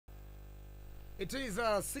It is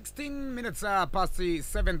 16 minutes past the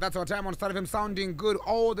 7. That's our time on Star FM, sounding good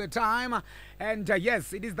all the time. And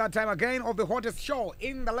yes, it is that time again of the hottest show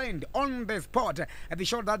in the land, on the spot. The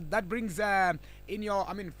show that brings in your,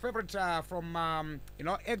 favorite from,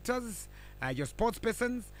 actors, your sports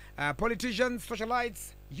persons, politicians,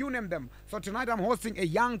 socialites, you name them. So tonight I'm hosting a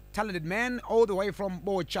young, talented man all the way from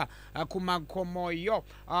Bocha, Kumakomoyo.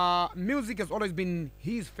 Music has always been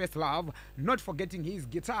his first love, not forgetting his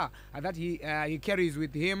guitar that he carries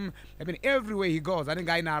with him. Everywhere he goes. I think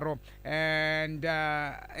I know. And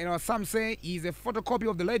some say he's a photocopy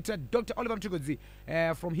of the late Dr. Oliver Tukus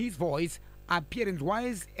from his voice,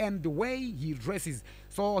 appearance-wise, and the way he dresses.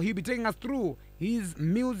 So he'll be taking us through his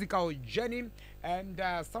musical journey and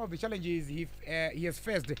some of the challenges he has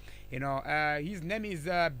faced. His name is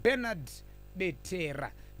Benard Betera.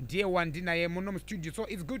 Dear one, studio. So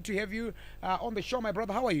it's good to have you on the show, my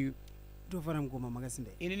brother. How are you? I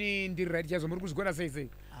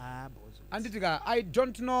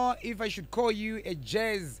don't know if I should call you a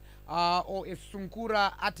jazz or a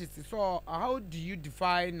sunkura artist. So how do you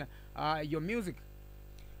define your music?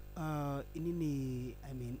 Afro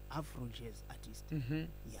jazz artist.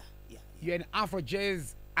 Yeah. You're an Afro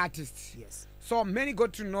jazz artist. Yes. So many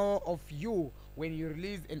got to know of you when you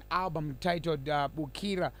released an album titled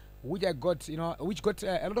Bukira, which got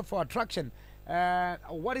a lot of attraction.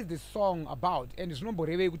 What is the song about? And it's not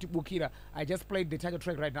Bukira. I just played the title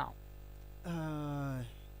track right now.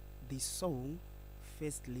 The song,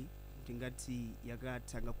 firstly, Tingati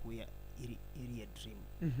Yagatanga Kuya iri dream.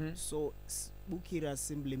 So Bukira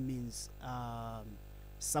simply means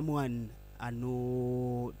someone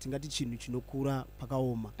ano tingati chinhu chinokura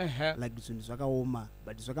pakaoma, like zvinhu zvakaoma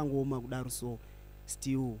but zvakangooma kudaro, so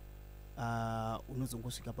still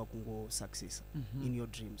unozongosvika pakungo success in your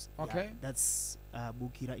dreams. Okay. That's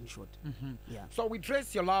Bukira in short. Yeah. So we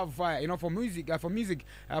trace your love for music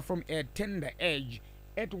from a tender age.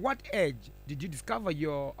 At what age did you discover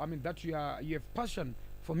that you have passion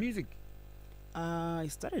for music? I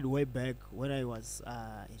started way back when I was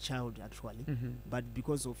a child, actually. But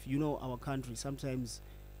because of our country, sometimes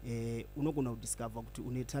unogona discover kuti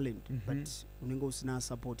une talent, but unenge usina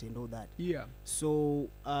support and all that. Yeah. So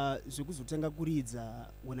zvekuzotanga kuridza,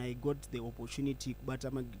 when I got the opportunity kubata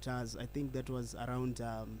guitars, I think that was around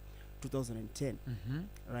 2010.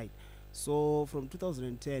 Right. So from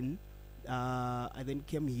 2010, I then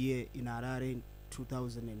came here in Harare in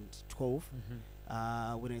 2012.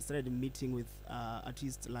 When I started meeting with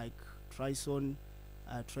artists like Trison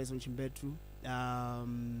Chimbetu,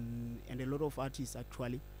 and a lot of artists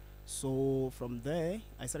actually. So from there,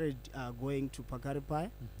 I started going to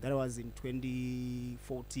Pakaripai. That was in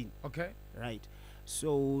 2014. Okay. Right.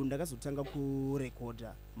 So ndakazotanga ku record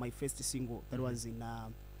my first single. That was in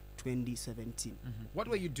 2017. What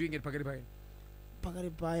were you doing at Pakaripai?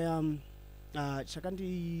 Pakaripai,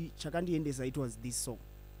 chakandiendesa, it was this song.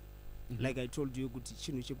 Like I told you, because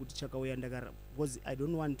I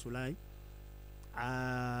don't want to lie.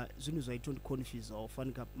 Zvinhu zvaitonti confuse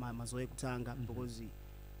ofanika mazuva ekutanga because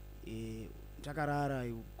takarara,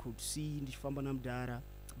 you could see ndichifamba namudhara.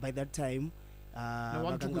 By that time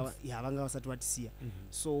vanga vasati vatisiya.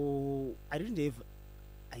 So I didn't have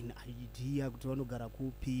an idea kuti vanogara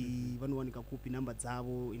kupi, vanowanika kupi, number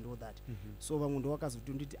dzavo and all that. So vamwe ndo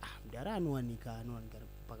vakazotonditi mudhara anowanika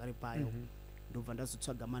pakare payo. Ndobva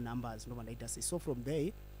ndazotsvaga numbers, ndobva ndaita sei. So from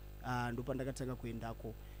there ndopa ndakatanga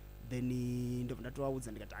kuendako, then ndobva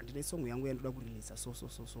ndatovaudza ndikati handine song yangu yandoda kureleasa so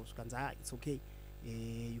zvikanzi it's okay,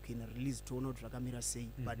 you can release, toona kuti zvakamira sei.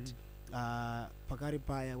 But pakare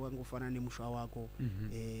paya wangofanana nemusha wako.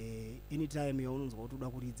 Anytime yaunonzwa kuti uda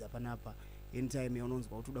kuridza panapa, anytime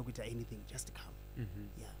yaunonzwa kuti uda kuita anything, just come.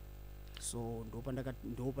 Yeah. So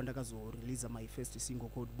ndopa ndakazoreleasa my first single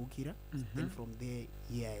called Bukira. Then from there,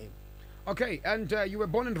 here I am. Okay, and you were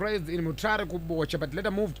born and raised in Mutare Kubocha, but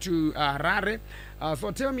later moved to Harare.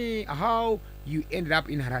 So tell me how you ended up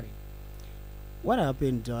in Harare. What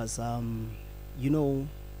happened was,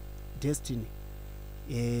 destiny.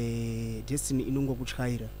 Destiny inongo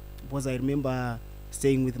kuchaira. Because I remember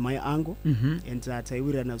staying with my uncle, and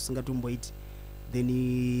taiwira na usingatomboiti.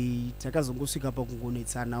 Then takazongosvika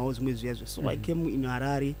pakungonetsanawo zvimwe zviyazvo. So I came in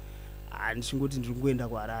Harare. And ndingoti ndingoenda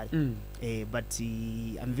kuHarare. But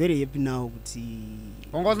I'm very happy now kuti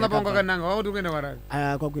Ongozna bonga kananga wauti kuenda kuHarare.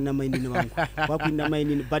 Kwakuina mainini wangu. Kwakuina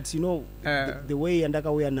mainini, but the way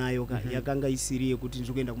andakauya nayo yakanga isiri yekuti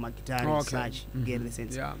ndikuenda kumagitari such, get the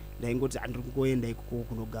sense. Ndaingoti andingoenda ikoko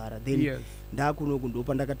kunogara. Then ndakunoku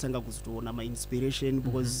ndopa ndakatanga kuzotoona my inspiration,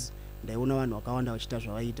 because ndaiona vanhu vakawanda vachita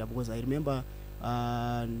zvavaita, because I remember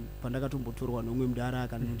pandakatombotorwa nomwe mudhara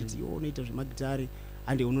akanditi unoita zvemagitari.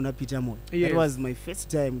 and unona Peter Moy. That was my first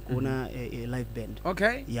time kuona a live band.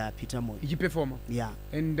 Okay. Yeah, Peter Moy. You performer. Yeah.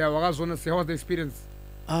 And wakazona say how was the experience?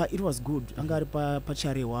 It was good. Angari pa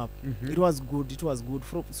chari wap. It was good.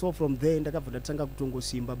 So from there ndakabva ndatanga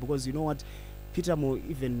kutongosimba because you know what, Peter Moy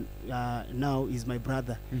even now is my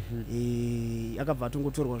brother. Akabva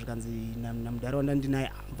atongotorwa zvikanzi namudharaunda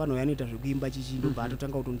ndinaye mfano yanoita zvekuimba chichi ndobva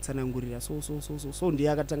atotanga kutonditsanangurira so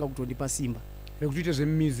ndiye akatanga kutondipa simba rekutoita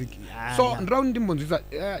zvemusic. So ndinoda ndimbonzwisa,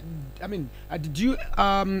 I mean, did you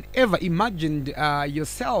ever imagined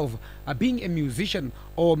yourself being a musician,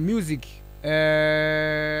 or music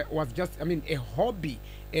was just, I mean, a hobby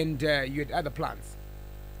and you had other plans?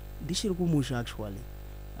 Ndichiri kumusha actually.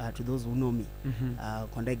 To those who know me,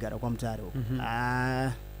 kwandaigara kwaMutare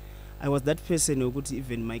I was that person whokuti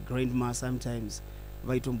even my grandma sometimes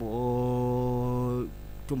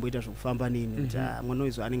vaitomboita zvekufamba nini kuti mwana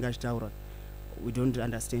wezu anenge achitaura, we don't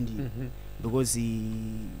understand him because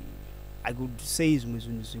I could say zvimwe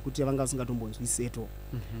zvinhu zvekuti vanga vasingatombonzwisi at all.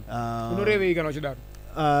 Unorevei kana uchidaro?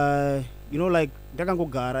 You know, like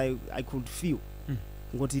ndakangogara I could feel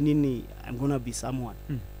ngoti nini I'm gonna be someone,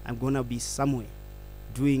 I'm gonna be somewhere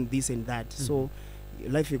doing this and that. So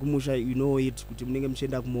life yekumusha, you know it, kuti munenge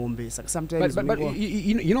muchienda kumombe. Sometimes but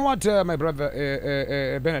you know what, my brother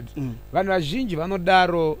Benard, vanhu vazhinji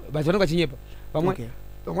vanodaro vanenge vachinyepa. Vamwe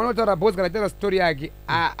vanotaura boss kana taura story yake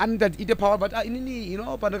anoita kuti ite power, but inini, you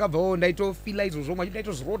know, pandakabvawo ndaitofila izvozvo mwachi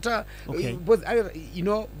ndaitozorota because you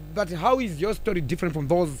know, but how is your story different from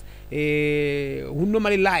those who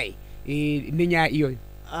normally lie nenyaya iyoyo?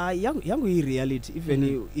 Yangu reality,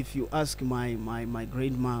 even if you ask my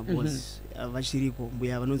grandma was vachiriko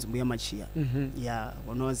mbuya vanonzi mbuya machia, yeah,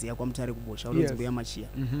 vanoziya kwaMutare kubosha vanonzi mbuya machia.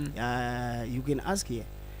 You can ask here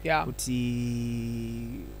kuti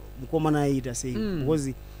mukomana aita sei,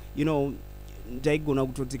 because you know ndaigona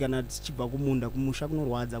kutoti kana tichibva kumunda kumusha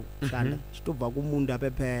kunorwadza kushanda, chitobva kumunda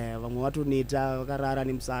pepe vamwe vatoneta vakarara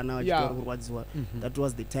nemusana vachitora kurwadziwa. That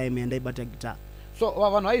was the time yandaibata guitar. So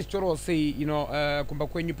vanhu vaizvitorawo sei, you know, kumba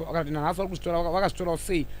kwenyu vakati nanhasi vari kuzvitora, vakazvitorawo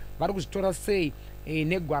sei, vari kuzvitora sei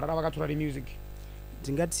negwara ravakatora remusic?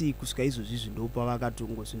 Ndingati kusvika izvozvi ndopa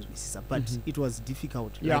vakatongozvinzwisisa, but it was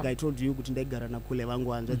difficult. Like I told you kuti ndaigara nakule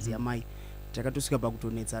vangu hanzvadzi yamai, takatosvika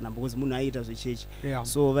pakutonetsana because munhu aiita zvechechi.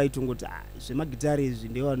 So vaitongoti zvemagitari izvi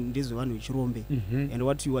ndezvevanhu vechirombe, and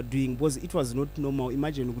what you were doing, because it was not normal.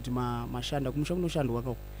 Imagine kuti mashanda kumusha kunoshandwa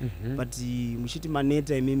kako, but muchiti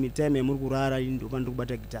maneta imimi time yamuri kurara ndopa ndiri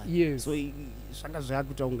kubata gitari. So zvanga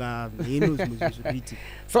zvakuita unga mheno zvimwe zvinhu zvekuiti.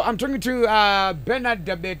 So I'm talking to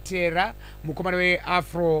Benard Betera, mukomana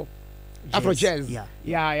weAfro jazz.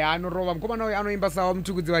 Yeah, anorova mukomana uyu anoimba sawa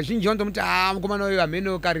mutukudzi. Vazhinji vanotomuti mukomana uyu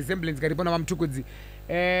hameno ka resemblance karipo na mutukudzi.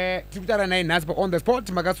 Tiri kutaura naye nhasi pa on the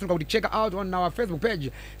spot. Makasunga kuti check out on our Facebook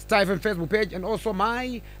page, Star FM Facebook page, and also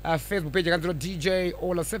my Facebook page akanziro DJ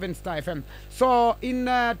Ola 7 Star FM. So in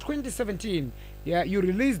 2017, you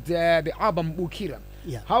released the album Bukira.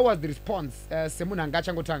 How was the response semunhu anga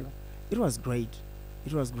achangotanga? It was great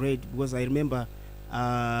because I remember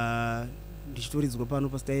ndichitoridzwa pano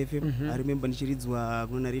paStar FM. I remember ndichiridzwa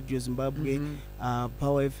kuna Radio Zimbabwe,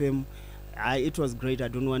 Power FM. It was great, I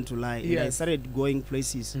don't want to lie. And I started going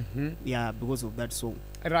places because of that song.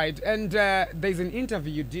 Right, and there's an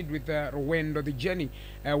interview you did with Rowendo The Journey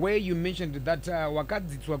where you mentioned that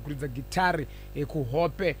wakadzitswa kuridza gitari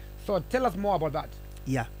kuhope. So tell us more about that.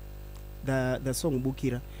 Yeah, the song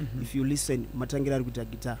Bukira, if you listen, matangira ari kuita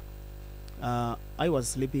guitar. I was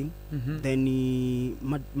sleeping, then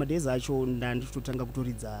madezi acho ndanditotanga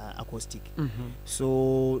kutoridza acoustic.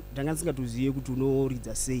 So ndanga ndisingatozive kuti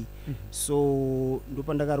unoridza sei. So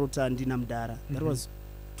ndopa ndakarota ndina Mudhara. That was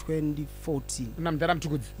 2014. Namudhara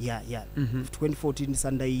mutukudzi? Yeah. 2014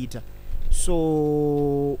 ndisandaiita.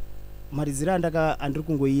 So maridzira andiri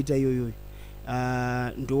kungoiita iyoyo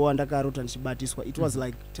ndo andakarota ndichibatiswa. It was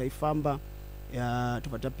like taifamba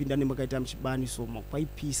tobva tapinda nemakaita muchibani, so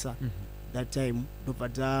kwaipisa. That time ndobva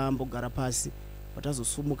tambogara pasi,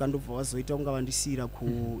 patazosumuka ndobva vazoita kunga vandisira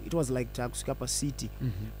it was like takusvika pacity.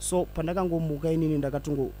 So pandakangomuka inini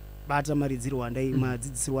ndakatongobata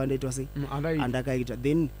madzidzisirwo andaitwa sei andakaita,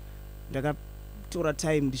 then ndakatora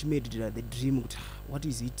time ndichimeditira the dream kuti what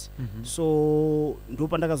is it. So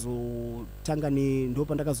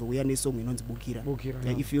ndopandakazouya nesong inonzi Bukira.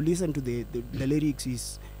 If you listen to the lyrics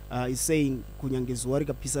is saying kunyange zuva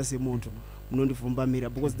rikapisa semoto munondifumba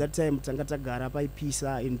because that time tanga tagara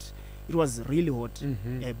paipisa and it was really hot.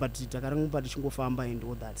 But takarangomba tichingofamba and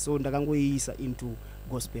all that, so ndakangoiisa into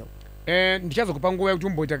gospel. ndichazokupa nguva yekuti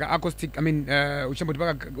umboita ka-acoustic I mean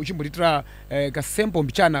uchimbotitira kasample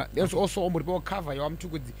mbichana also umbotipawo cover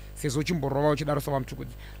yawamtukudzi sezvo uchimborova uchidaro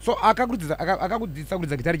sawamtukudzi so akakudzidzisa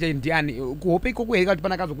kuridza gitari chai ndiani kuhope ikoko here kuti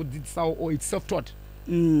pana akazokudzidzisawo or its self taught?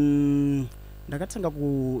 Ndakatanga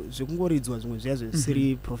zvekungoridzwa zvimwe zviya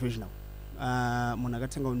zvisiri professional. Munhu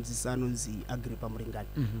akatanga kundidzidzisa anonzi Agripa Muringani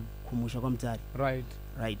kumusha kwaMutare.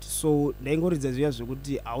 Right. So ndaingoridza zviya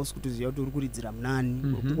zvekuti hausi kutoziva kuti uri kuridzira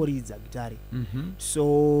munani, uri kungoridza gitari.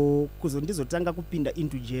 So kuzondizotanga kupinda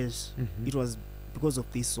into jazz, it was because of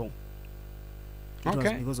this song.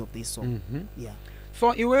 Yeah.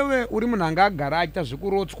 So iwewe uri munhu anga agara achiita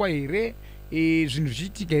zvekurotswa here zvinhu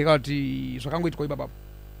zvichiitika here kuti zvakangoitwa ipapapo?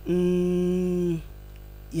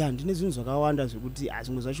 Yeah, ndine zvinhu zvakawanda zvekuti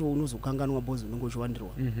zvimwe zvacho unozokanganwa because unenge uchiwandirwa.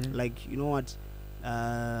 Like you know what,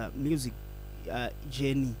 music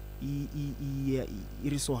journey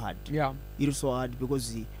iri so hard. Yeah. Iri so hard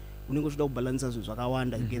because unenge uchida kubalansa zvinhu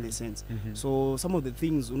zvakawanda, you get the sense. So some of the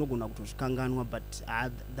things unogona kutozvikanganwa, but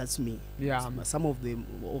that's me. Yeah. Some of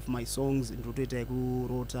my songs ndotoita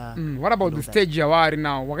yekurota. What about the stage yavari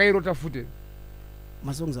now? Wakairota futi?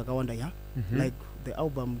 My songs akawanda, yeah. Like the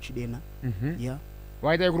album Chidena. Yeah.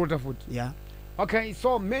 Why they wrote a foot? Yeah. Okay,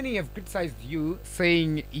 so many have criticized you,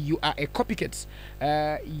 saying you are a copycat.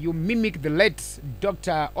 You mimic the late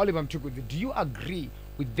Dr. Oliver Tuku. Do you agree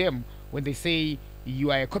with them when they say you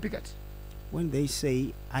are a copycat? When they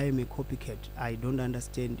say I am a copycat, I don't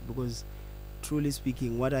understand, because truly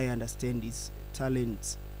speaking, what I understand is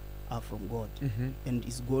talents are from God, and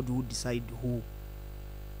it's God who decide who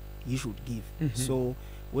He should give. So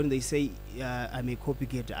when they say I'm a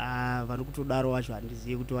copycat, vanokutodaro vacho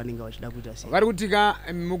handizivi kuti vanenge vachida kuita sei. Vari kutika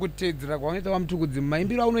mukutedzera kwavanoita vamutukudzi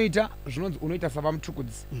maimbiro aunoita zvinonzi unoita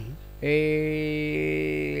savamutukudzi.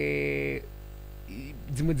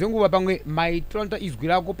 Dzimwe dzenguva pamwe maitonoita izwi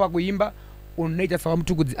rako pakuimba unoita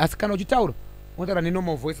savamutukudzi, asi kana uchitaura unotaura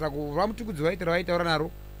nenormal voice rako vamutukudzi vaitaura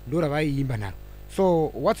naro ndo ravaiimba naro.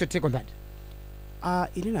 So what's your take on that?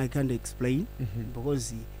 Inini I can't explain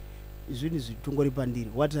because zvinhu zvitongori pandiri.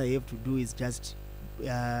 What I have to do is just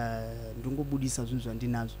ndongobudisa zvinhu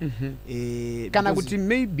zvandinazvo. Kana kuti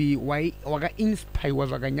maybe wakainspire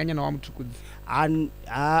zvakanyanya nawamutukudzi?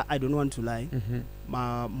 I don't want to lie.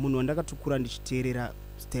 Munhu wandakatukura ndichiteerera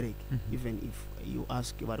sterek, even if you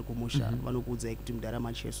ask vari kumusha vanokuudzai kuti Mudhara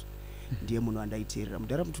Macheso ndiye munhu andaiteerera.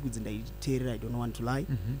 Mudhara Mutukudzi ndaiteerera, I don't want to lie.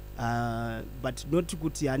 But not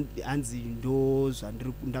kuti hanzi ndo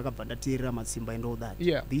ndakabva ndateerera matsimba and all that.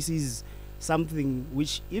 Yeah. This is something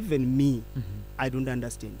which even me I don't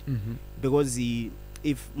understand. Because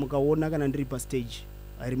if mukaona kana ndiri pa stage,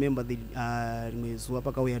 I remember rimwe zuva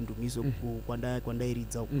pakauya ndumiso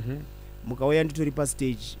kwandairidza uko. Mukauya nditori pa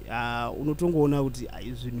stage, unotongoona kuti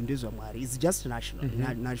zvinhu ndezvaMwari. It's just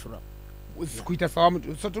natural. Kuita so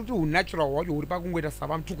kuti unnatural wacho uri pakungoita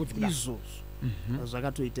savamutukudzi kudai izvozvo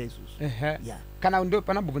zvakatoita izvozvo. Kana ndo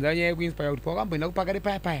panambobvunza nyaya yekuinspire kuti pawakamboenda kupakare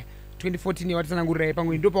paya 2014 watisanangurirai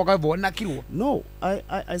pamwe ndo pawakabva wanakirwa? No,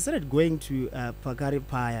 I started going to Pakare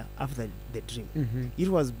Paya after the dream. It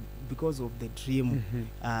was because of the dream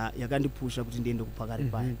yakandipusha kuti ndiende kupakare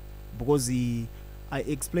Paya, because I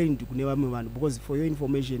explained kune vamwe vanhu, because for your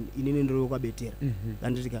information inini ndiri kwaBetera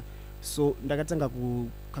kanditika. So ndakatanga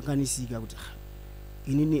kukanganisika kuti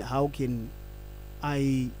inini how can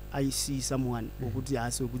I see someone wokuti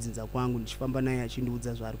asi wekudzinza kwangu ndichifamba naye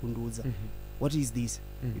achindiudza zvaari kundiudza. What is this?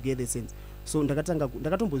 You get the sense. So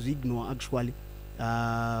ndakatombozviignore actually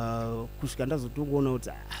kusvika ndazotongoona kuti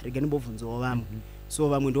rega ndimbobvunzawo vamwe. So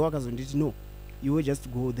vamwe ndo vakazonditi no, you will just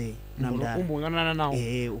go there umbonana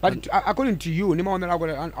nawo. But according to you nemaonero ako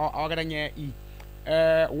awakata nyaya iyi,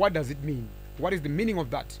 what does it mean? What is the meaning of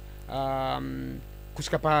that?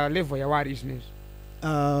 Kusvika pa level yavari izvinezvi.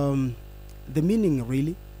 The meaning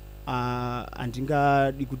really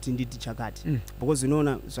handingadi kuti nditi chakati, because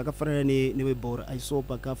unoona zvakafanana newebhora. I saw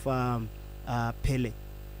pakafa Pele,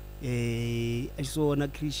 I saw na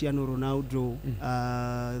Cristiano Ronaldo,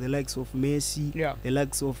 the likes of Messi, the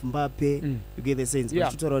likes of Mbappe. You get the sense.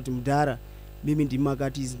 Vachitaura kuti Mudhara mimi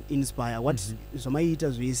ndimakati inspire what zvamaiita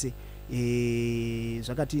zvese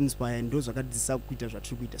zvakati inspire ndo zvakadzisa kuita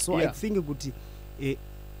zvatiri kuita. So I think kuti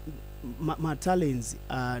matalents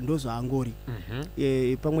ndo zvaangori.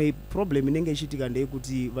 Pamwe problem inenge ichiitika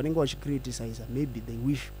ndeyekuti vanenge vachicriticize maybe they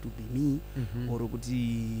wish to be me, or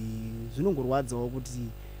kuti zvinongorwadzawo kuti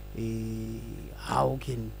how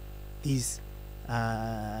can this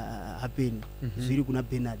happen zviri kuna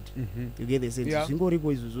Benard. You get the sense.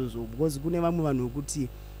 Zvingoriko izvozvo because kune vamwe vanhu vekuti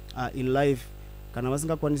in life kana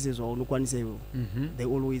vasingakwanise zvaunokwanisa iwewe they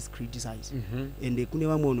always criticize and kune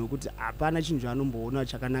vamwe vanhu vekuti hapana chinhu chaanomboona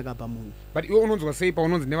chakanaka pamunhu. But iwe unonzwa sei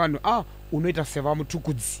paunonzi nevanhu unoita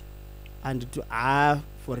sevamutukudzi and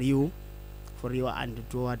for you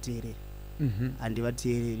handitovateereri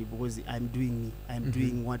handivateereri because I'm doing me, I'm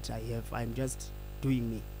doing what I have, I'm just doing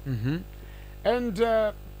me. And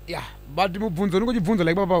yeah, but mubvunzo ndingochibvunza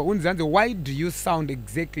like baba unzi hanzi, why do you sound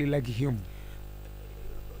exactly like him?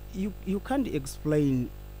 You can't explain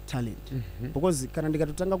talent because kana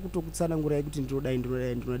ndikatotanga kutokutsanangurai kuti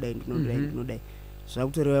ndinodai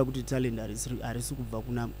zvakutoreva kuti talent harisi kubva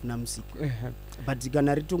kuna musiki but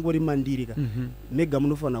kana ritongori mandirika mega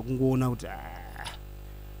munofanira kungoona kuti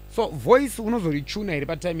so voice unozorichuna here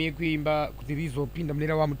patime yekuimba kuti rizopinda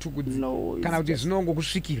munera wamutukudzi kana kuti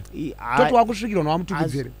zvinongokusvikira toti wakusvikirwa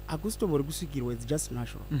nawamutukudzi here? Hakusitombori kusvikirwa, it's just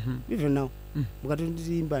natural. Even now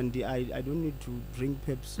mukatondiimba I don't need to drink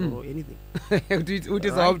peps or anything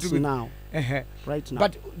right now.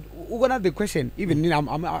 But one of the question, even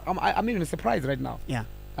I'm even surprised right now. Yeah.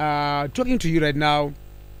 Talking to you right now,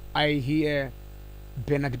 I hear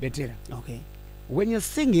Benard Betera. Okay. When you're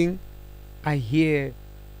singing, I hear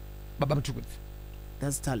Baba Tukus.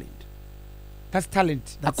 That's talent. That's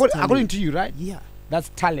talent. That's According to you, right? Yeah. That's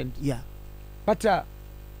talent. Yeah. But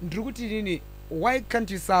why can't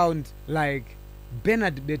you sound like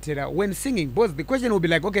Benard Betera when singing? Because the question will be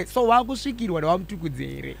like, okay, so why go shiki what I'm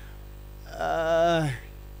tukudzi?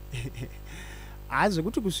 As a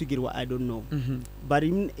good kusvikirwa, I don't know. But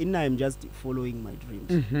in I'm just following my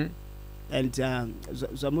dreams. And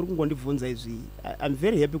zvamuri kungondibvunza izvi, I'm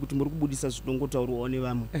very happy kuti muri kubudisa zvinongotaurwawo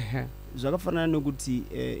nevamwe. Zvakafanana nokuti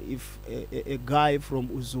if a guy from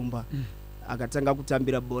Uzumba akatanga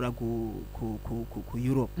kutambira bora ku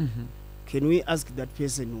Europe, can we ask that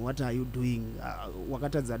person, what are you doing?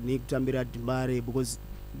 Wakatadza nei kutambira Dimbare, because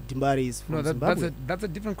Dimbare is from Zimbabwe. That's a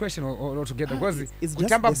different question altogether. Because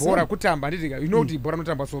kutamba bora kutamba, you know the bora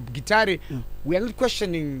notamba. So guitar, we are not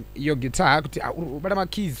questioning your guitar. But my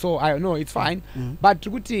keys, so I know it's fine. But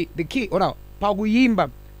the key, paguyimba,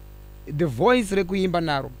 the voice rekuyimba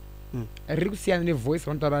naro, rekusiyana ne voice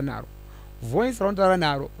rontara naro. Voice rontara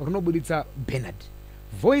naro, runobuditsa Benard.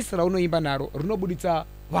 Voice raunoimba naro, runobuditsa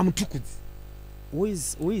vamutukudzi. Who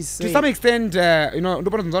is to some extent, you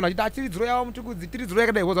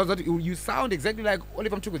sound exactly like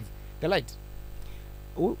Oliver Tukus, the light.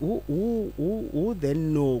 Who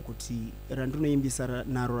then know kuti randunoimbisa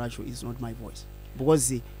naro racho is not my voice?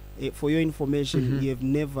 Because for your information, you have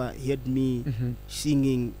never heard me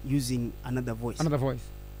singing using another voice. Another voice.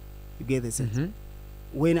 You get the sense?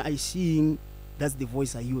 When I sing, that's the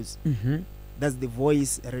voice I use. That's the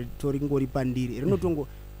voice ritoringori pandiri. Rinotongo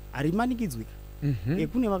arimanikidzwika.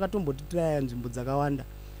 Kune vakatombotitraya nzvimbo dzakawanda,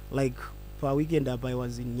 like per weekend up I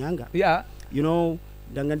was in Nyanga. Yeah. You know,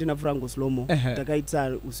 ndanga ndina Franco Slomo,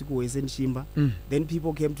 takaita usiku wese nchimba. Then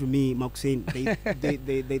people came to me makuseni,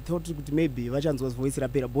 they thought kuti maybe vachanzwa voice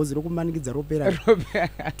rapera, bozi rokumanikidza ropera.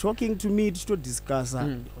 Talking to me to discuss,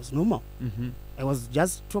 it was normal. I was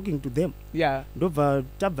just talking to them. Yeah. Ndobva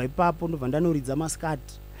tabva ipapo ndobva ndanoridza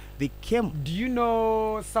maskati. They came. Do you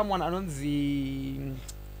know someone anonzi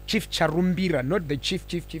Chief Charumbira, not the chief,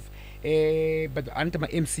 but antama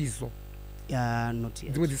MCs so. Yeah, not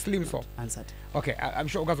yet. With the slim so. Answered. Okay, I'm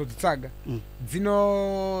sure ugazo tsaga.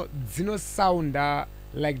 Zino sound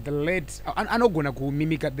like the late. Anogona ku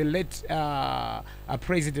mimic the late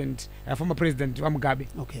president, former president Mugabe.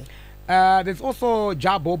 Okay. There's also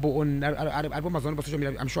Jabobo on Amazon social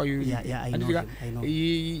media. I'm sure you. Yeah, I know. I know.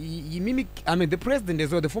 He mimic. I mean, the president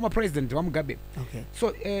as well, the former president Mugabe. Okay.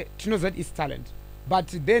 So to know that is talent. But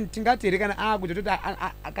then tingati rekana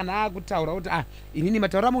kana akutaura kuti inini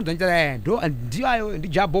mataura munhu anita ndio ayo ndi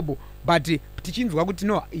Jabobo, but tichinzwa kuti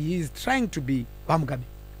no, he is trying to be Mugabe.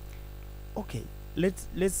 Okay,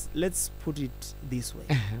 let's put it this way.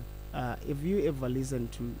 If you ever listen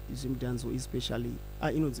to Zim Danzo, especially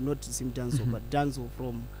it's not Zim Danzo but Danzo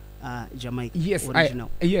from Jamaica, yes,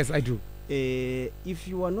 original. Yes, I do. If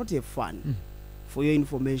you are not a fan, for your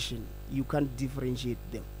information, you can't differentiate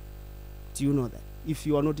them. Do you know that? If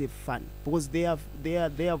you are not a fan, because their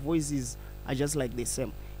voices are just like the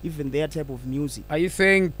same, even their type of music. Are you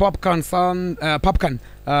saying Popcorn sounds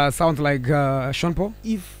like Sean Paul?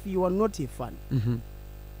 If you are not a fan,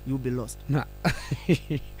 you'll be lost. Nah.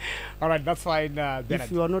 All right, that's fine.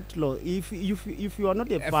 If you are not lost, if you are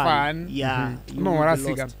not a fan, yeah, you will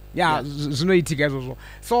be lost. Yeah.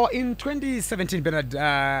 So in 2017, Benard,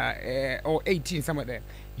 or 18, somewhere there,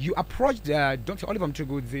 you approached Dr. Oliver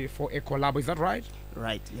Mchugudzi for a collab. Is that right?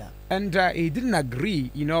 Right, yeah. And he didn't agree,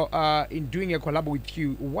 in doing a collab with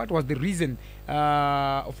you. What was the reason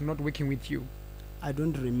of not working with you? I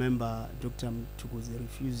don't remember Dr. Tukus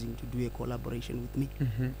refusing to do a collaboration with me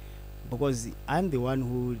because I'm the one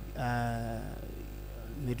who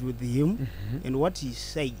met with him, and what he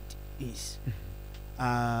said is,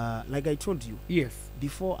 like I told you, yes,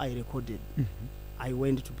 before I recorded, I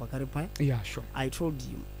went to Pakarepai. Yeah, sure. I told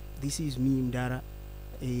him, this is me, Mdara.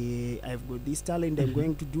 I've got this talent. I'm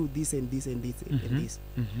going to do this and this and this and this.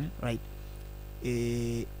 Right.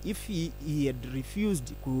 If he had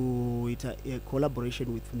refused a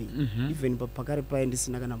collaboration with me, even Pakarepai and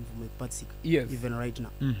Sinagana Patsik, yes, even right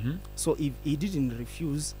now. So if he didn't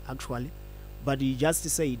refuse, actually, but he just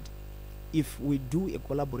said, if we do a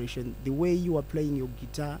collaboration, the way you are playing your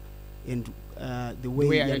guitar and the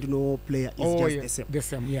way Yanduno player is just the same. The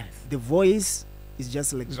same, yes. The voice is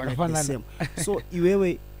just like the same. So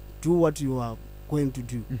you do what you are going to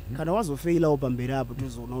do. Kana wazofaila opambera apo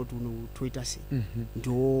tuzona kuti unotoita sei.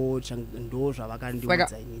 Ndo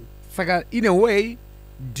zvavakandiudza inini. Saka in a way,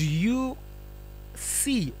 do you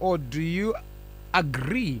see or do you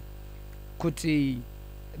agree kuti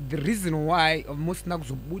the reason why most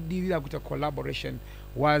nakuzobudira kuti collaboration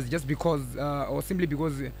was just because or simply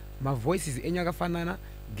because my voice is enyakafanana,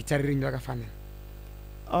 guitar ring yakafanana?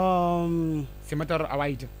 Semataro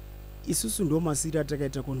awaita. Isusu ndo masira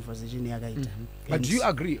takaita conversation yakaita. But do you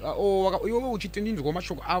agree? Iwe uchitendinzwa kwa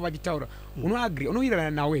mashoko ava achitaura. Uno agree?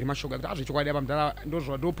 Unoirana nawe ri mashoko kuti azvichokwadi apa mdara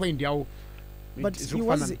ndozva ndo point yawo. But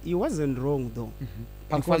he wasn't wrong though.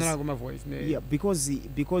 Pakufanana kwa voice. Yeah, because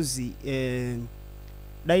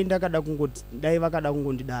dai vakada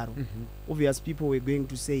kungondidaro. Obvious people were going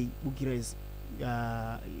to say Bukira is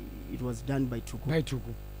it was done by Tuku. By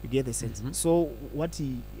Tuku. You get the sense. So what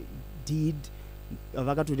he did,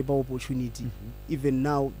 vakatotipa opportunity. Even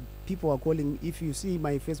now, people are calling. If you see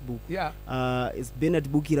my Facebook, it's Benard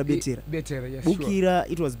Bukira Betera. Betera, yes. Bukira,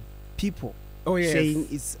 sure. It was people saying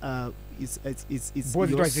it's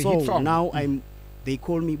your song. Now they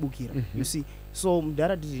call me Bukira. You see, so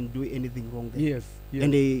Mdara didn't do anything wrong there. Yes.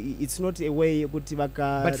 And it's not a way kuti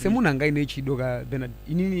vaka. But semuna ngai nechidoka Benard.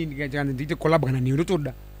 Inini ndikachanda collab kana niyo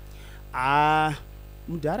ndotoda.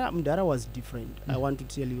 Mdara was different. I want to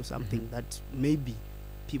tell you something that maybe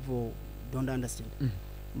people don't understand.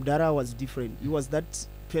 Mdara was different. He was that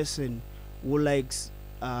person who likes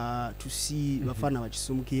to see vafana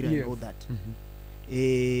vachisumukira and all that.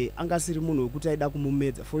 Angasiri munhu wekuti aida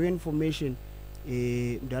kumumedza. For your information,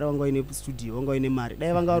 Mdara wanga ine studio, wanga ine mari.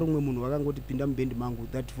 Dai vanga rumwe munhu vakangoti pinda mubendi mangu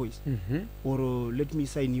with that voice. Or let me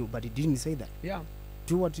sign you, but he didn't say that. Yeah.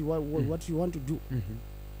 Do what you want to do.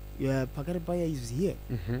 Yeah, Pakarepai is here.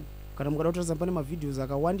 Kana mukada kutarisa pane mavideos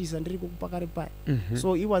akawandisa ndiri kuPakarepai.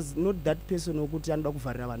 So he was not that person wekuti anoda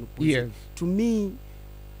kuvharira vanhu. Yes. To me,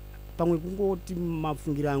 pamwe kungoti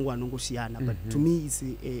mafungiro angu anongosiyana, but to me it's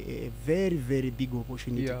a very very big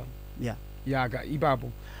opportunity. Yeah,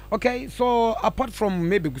 ipapo. Okay, so apart from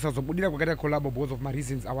maybe kusazobudira kwakaita collab both of my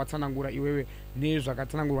reasons awatsanangura iwewe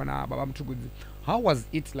nezvakatsanangurwa na Baba Mutugudzi, how was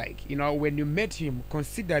it like, you know, when you met him,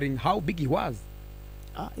 considering how big he was?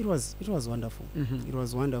 It was wonderful. It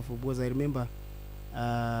was wonderful because I remember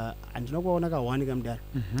andinokuona kawanika mdara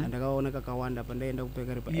andakaona kakawanda pandaenda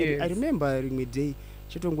kuPakarepai. I remember rimwe day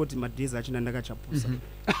chitongoti madhays achina ndakachapusa.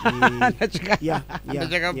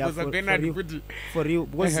 For real,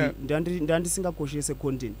 because ndandisingakoshese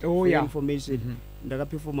content for information.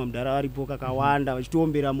 Ndakaperforma mdara varipo kakawanda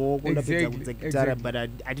vachitiombera maoko ndapedza kudza gitara, but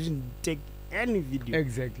I didn't take any video.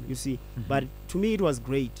 Exactly. You see, but to me it was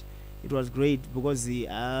great. It was great because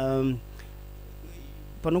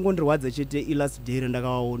panongondirwadza chete ilast day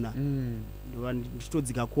ndakavaona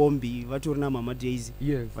ndichitodzika kombi vatori na Mama Daisy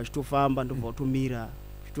vachitofamba ndobva vatomira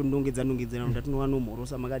chitondongedza ndatinowa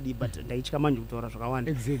nomhorosa makadi, but ndaitya manje kutaura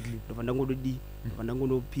zvakawanda. Ndobva ndangododi ndobva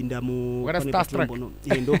ndangonopinda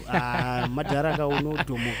ndo madhara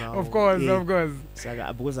akaunodhomoka. Of course.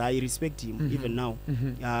 Saka because I respect him even now.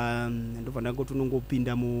 Ndobva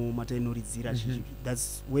ndangotonongopinda mumatainoredzira.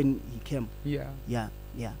 That's when he came. Yeah.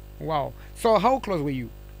 Wow. So how close were you?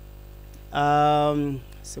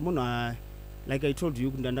 Semunhu, like I told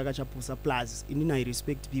you, ndandakachapusa, plus inini I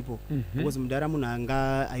respect people because mudhara munhu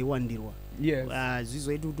anga aiwandirwa.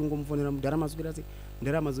 Zvizoita kuti ungomufonera mudhara maswera sei,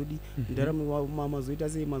 mudhara mazodi, mudhara mazoita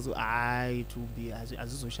sei,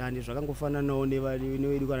 hazvizoshande zvakangofananawo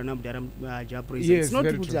nevedu kana namudhara japresa. It's not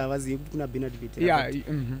kuti havazivi kuti kuna Benard Betera. It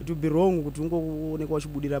would be wrong kuti ungoonekwa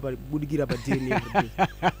uchibudikira padeni every day.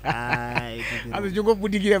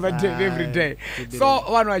 Azichingobudikira padeni every day. So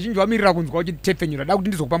vanhu vazhinji vamirira kunzwa uchitepfenyura, da kuti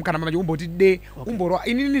ndizokupa mukana manje umboti de umborwa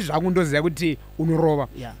inini zvangu ndoziva kuti unorova.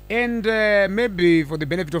 And maybe for the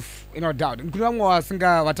benefit of doubt, kune vamwe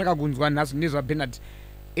vasinga vatakakunzwa nhasi nezvaBenard,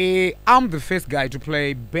 I'm the first guy to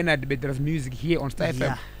play Benard Betera's music here on Star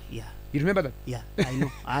FM. Yeah. You remember that? Yeah,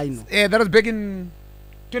 I know. That was back in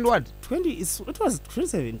 20 what? It was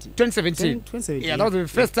 2017. 2017. Yeah, that was the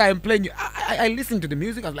first time playing. I listened to the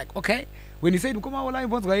music. I was like, okay. When he said Mkuma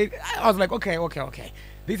Live, I was like, okay.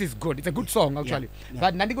 This is good. It's a good song actually.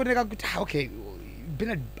 But Nandiko okay,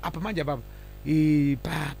 Benard up manja baba.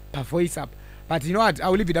 Pa voice up. But you know what? I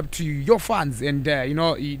will leave it up to your fans, and you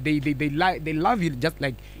know they love you just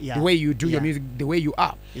like the way you do your music, the way you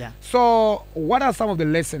are. Yeah. So, what are some of the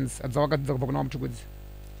lessons at Zawaka Tukus?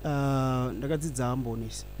 Ndakadzidza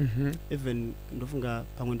ambonesi. Even ndofunga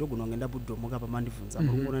pamwe ndogona ngenda budhomoka pamandivunza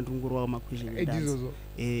ngona ndungurwa makwisheni dance.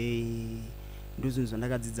 Ndozvinzo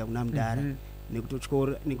ndakadzidza kuna mudhara.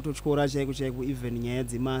 Nekutotyora chaiko even nyaya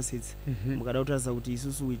dzemassets mukada kutarisa kuti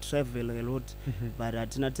isusu we travel a lot but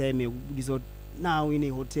hatina time yekubudisa now in a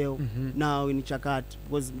hotel now in Chakati,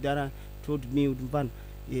 because Betera told me kuti mfana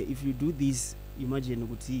if you do this imagine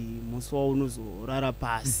kuti musi wawo unozorara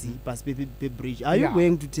pasi pebridge. Are you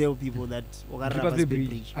going to tell people that wakarara pasi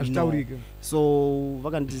pebridge? No. So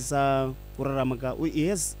vakandisa kuraramaka.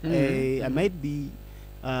 Yes, I might be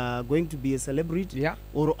going to be a celebrity,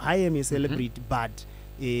 or I am a celebrity, but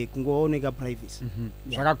kungooneka privacy.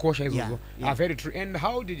 Zvakakosha izvozvo. Very true. And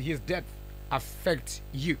how did his death affect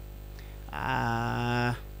you?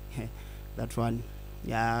 That one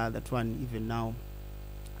even now,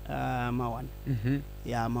 my one.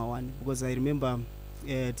 My one, because I remember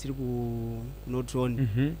tiri not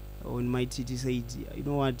on when my TT said, you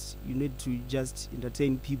know what, you need to just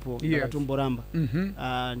entertain people. Ndakatomboramba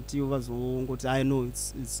until vazongoti I know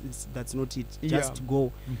it's that's not it. Just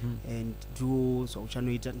go and do so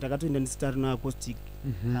uchanoita. Ndakatoenda ndisitari na acoustic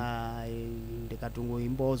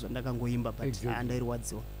ndakatongoimbozva ndakangoimba but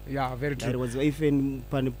ndairwadziwa. Yeah, very true. Ndairwadziwa even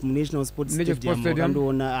pan National Sports Stadium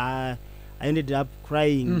kandoona I ended up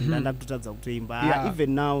crying ndakutotadza kutoimba. Even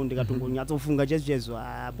now ndikatongonyatsofunga chechezo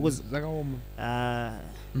because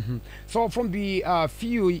so from the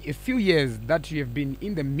few years that you have been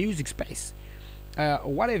in the music space,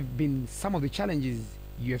 what have been some of the challenges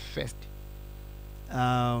you have faced?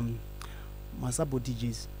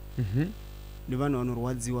 Masabotages. Nevanhu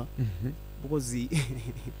vanorwadziwa because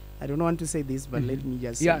I don't want to say this but let me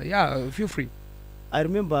just say. Feel free. I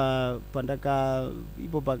remember pandaka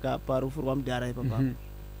ipo parufu rwamudhara ipapa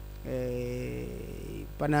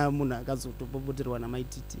pana munhu akazotopopoterwa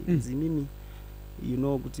namaititi zimimi you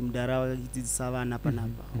know kuti mudhara vachidzidzisa vana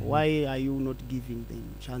panapa why are you not giving them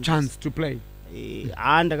chance to play?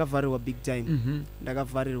 Ndakavharirwa big time.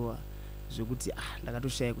 Ndakavharirwa zvekuti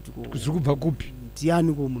ndakatoshaya kuti kubva kupi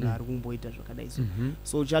ndiani ko munhu ari kumboita zvakadai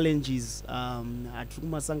so challenges hatiri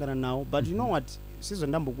kumasangana nawo but you know what sizvo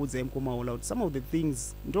ndambokuudzai mukoma ola kuti some of the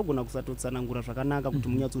things ndogona kusatotsanangura zvakanaka kuti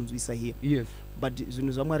munyatsonzwisa here but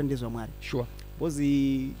zvinhu zvamwari ndezvamwari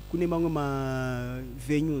because kune mamwe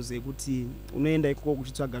mavenues ekuti unoenda ikoko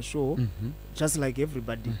kuchitsvaga show just like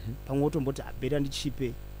everybody pamwe wotomboti beta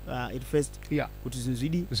ndichipe at first kuti zvinhu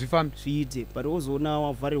zvidi zviite but wozoona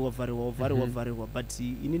wavharirwa but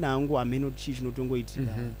inini hangu hameno chii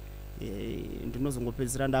chinotongoitika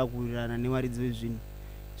ndinozongopedzisira ndakuwirirana newaridzi wezvinhu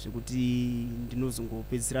zvekuti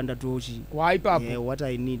ndinozongopedzisira ndatochi what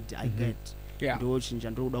I need I get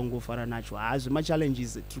ndochinja ndokuda kungofara nacho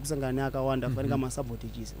zvemachallenges tiri kusangana neakawanda fanika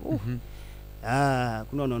masabotages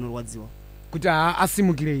kuna vanhu vanorwadziwa kuti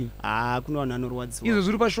asimukirei kuna vanhu vanorwadziwa izvo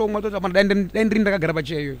zviri pashow mwatoti apana dai ndiri ndakagara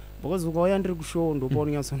pacheyo because ukauya ndiri kushow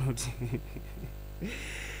ndopaunyatsonoti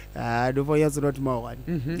ndopaunyatsonoti mawani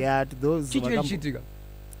chichiitika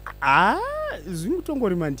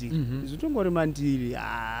zvingotongori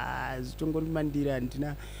mandiri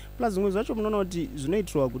handina plus zvimwe zvacho munoona kuti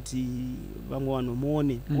zvinoitirwa kuti vamwe vanhu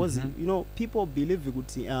muone because you know people believe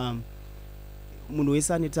kuti munhu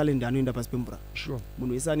wese ane talent anoenda pasi pemvura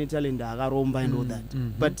munhu wese ane talent akaromba and all that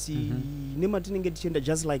but nematinenge tichienda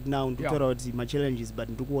just like now ndikutaura kuti machallenges but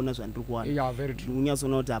ndikuona zvandiri kuwana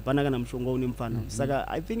ndikunyatsoona kuti hapana kana mushonga une mufana saka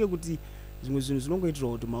I think kuti zvimwe zvinhu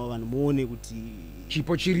zvinongoitirwa kuti vanhu muone kuti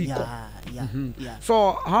chipo chiriko.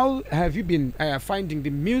 So how have you been finding the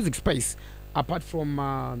music space apart from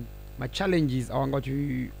my challenges awanga to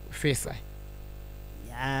face?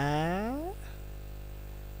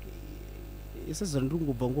 Isizvo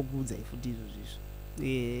ndingobva ngokuudza ifuti izvo zvizvo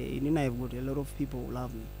inini I've got a lot of people who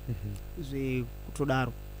love me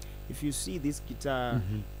zvekutodaro if you see this guitar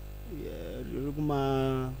riri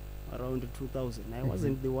kuma around 2000 I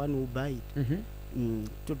wasn't the one who buy it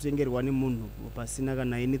totengerwa nemunhu pasina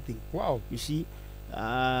kana anything. You see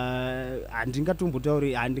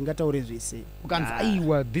handingataure zvese ukanzi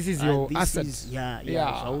aiwa this is your asset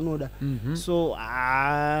zvaunoda so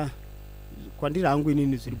kwandiri hangu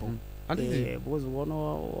inini zviripo because uona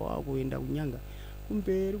wakuenda kunyanga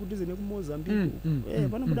kumberi kudhuze nekumozambique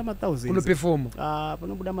panobuda ma-thousands unoperform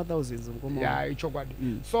panobuda ma-thousands mukoma yeah ichokwadi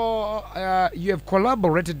so you have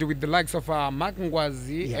collaborated with the likes of Mark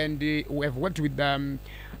Ngwazi and we have worked with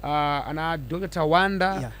Ana Dr.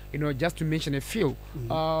 Wanda you know, just to mention a few.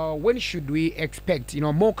 When should we expect, you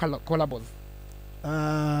know, more collabos?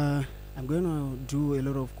 I'm going to do a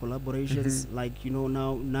lot of collaborations. Like, you know,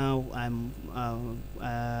 now I'm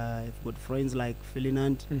I've got friends like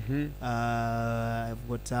Benard. I've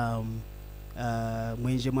got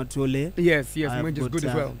Mwenje Matole. Yes, Mwenje is good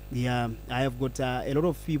as well. Yeah, I have got a lot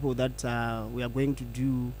of people that we are going to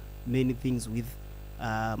do many things with.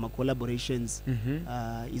 My collaborations,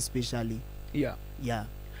 especially. Yeah.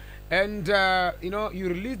 And you know, you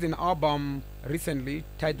released an album recently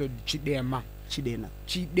titled Chidena.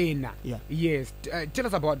 Yeah. Yes. Tell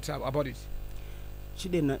us about it.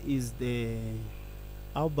 Chidena is the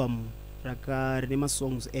album Rakarema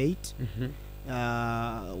songs 8.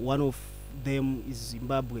 One of them is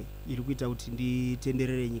Zimbabwe. Irikuita kuti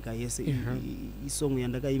nditenderere nyika yese. Isong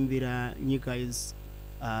yandakaimbira nyika is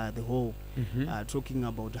the whole talking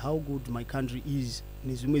about how good my country is,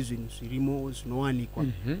 and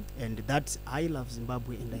that I love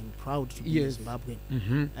Zimbabwe and I'm proud to be a Zimbabwean.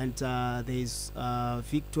 And there is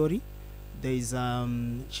Victory, there is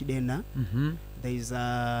Chidena, there is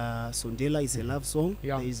Sondela, is a love song.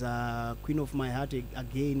 There is Queen of My Heart,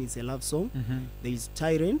 again it's a love song. There is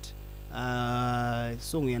Tyrant,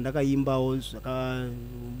 song yandakaimbawo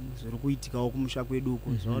zvirikuitikawo kumusha kwedu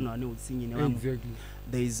kuzoona ane utsinye nevamwe.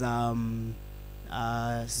 There is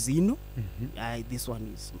Zino. This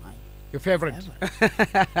one is your favorite.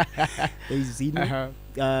 There is Zino.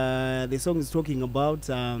 The song is talking about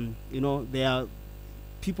you know, there are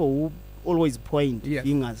people who always point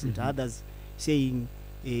fingers at others, saying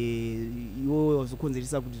you also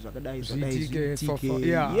consider kuti zvakadai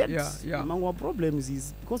zvakadai. Among our problems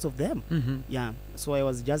is because of them. Yeah, so I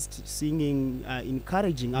was just singing,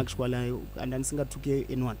 encouraging actually, and ndisingatuke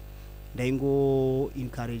anyone. Ndaingo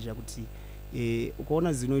encourage kuti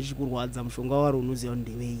ukaona zino ichikurwadza mushonga waro unoziva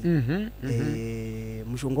ndewei.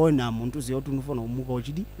 Mushonga wenhamo unotoziva kuti unofanira kumuka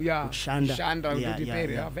uchidi kushanda.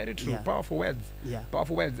 Very true. Powerful words.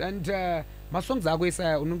 And masongs ako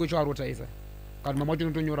isa unenge uchiwarota isa kana mama wacho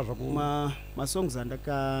unotonyora zvako? Masongs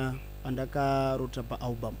andakarota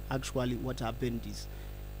paalbum. Actually what happened is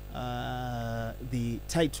the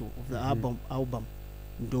title of the album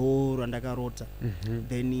ndo randakarota.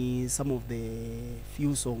 Then some of the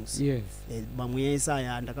few songs mamwe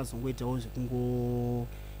yesaya ndakazongoitawo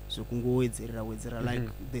zvekungowedzera like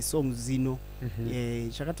the songs zino.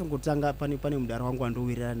 Chakatongotanga pane mudaro wangu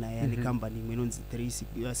andowirira naye ane company imwe inonzi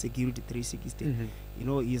Security 360. You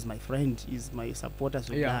know, he is my friend, he is my supporter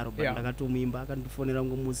zvekudaro. But ndakatomuimba akandifonera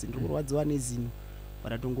ngomusi ndikurwadziwa nezino,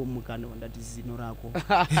 but atongomukana ndati zino rako.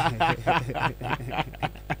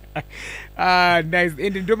 Nice. And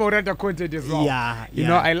in Domo content as well. You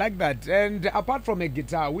know, I like that. And apart from a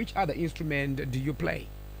guitar, which other instrument do you play?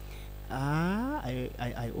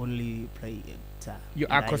 I only play guitar. Your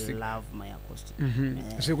acoustic. I love my acoustic.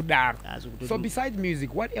 So besides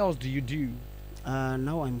music, what else do you do?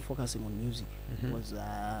 Now I'm focusing on music because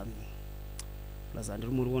plus I'm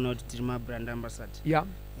brand ambassador.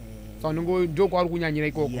 So and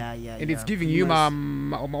it's giving you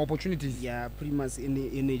opportunities. Pretty much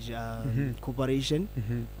energy cooperation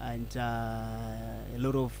and a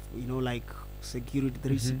lot of, you know, like Security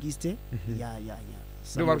 360.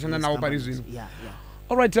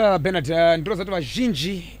 All right, Benard, ndozati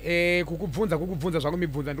vazhinji kukubvunza zvako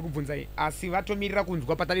mibvunza ndikubvunzai asi vatomirira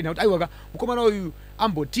kunzwa patadini kuti aiwa mukomana uyu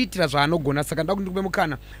ambotiitira zvaanogona, saka ndoda kuti ndikupe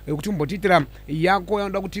mukana kuti umbotiitira yako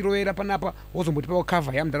yanoda kutirovera panapa wozombotipawo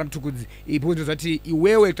cover yaMudhara Mutukudzi. Ibvunzo zati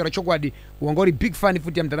iwewe kutaura chokwadi wanga uri big fan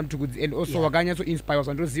futi yaMudhara Mutukudzi and also wakanyatso inspire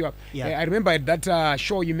wandoziva. I remember at that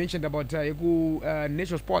show you mentioned about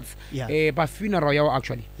national sports pa funeral yawo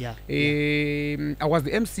actually. I was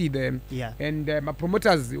the MC there and my promoters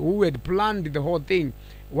who had planned the whole thing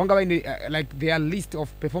like their list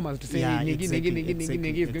of performers to say they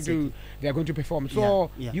are going to perform. So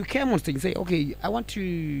you came on stage and say, okay, I want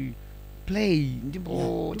to play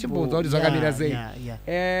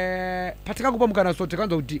patikakupa mukana so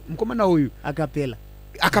takanza kuti mukomana uyu akapela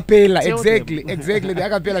A cappella, exactly, the a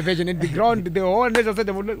cappella version in the ground. The whole nation said,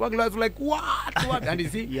 like, what? And you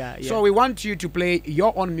see, yeah. So we want you to play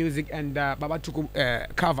your own music and Baba Tuku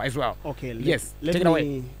cover as well. Okay. Yes. Let take me, it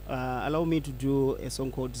away. Allow me to do a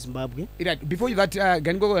song called Zimbabwe. Right. Before you that,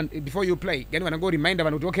 before you play, can go remind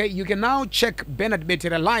about okay. You can now check Benard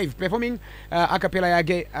Betera live performing a cappella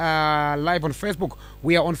yage live on Facebook.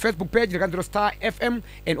 We are on Facebook page, the Star FM,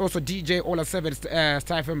 and also DJ Ola 7 Star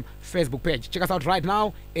FM Facebook page. Check us out right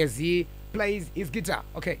now as he plays his guitar.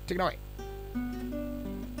 Okay, take it away.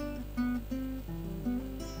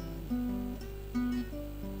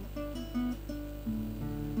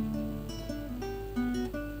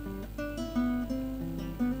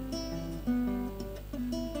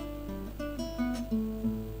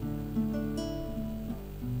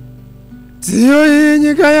 Tiyo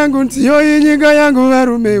hii nyika yangu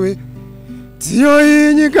varumewe. Tiyo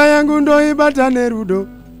hii nyika yangu ndoibata nerudo.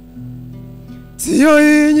 Tiyo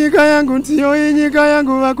hii nyika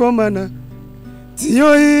yangu vakomana.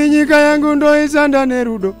 Tiyo hii nyika yangu ndoishanda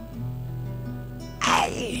nerudo.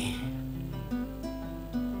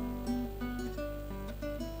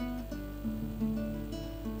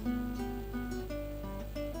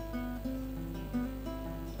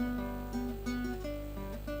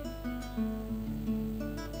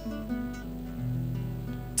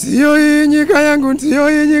 Tiyo hii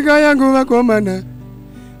nyika yangu vakomana.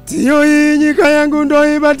 Tiyo hii nyika yangu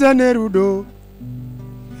ndoibata nerudo.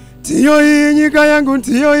 Tiyo hii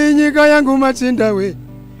nyika yangu machindawe.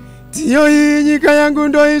 Tiyo hii nyika yangu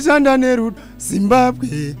ndoishanda nerudo.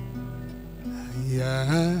 Zimbabwe.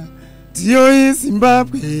 Tiyo hii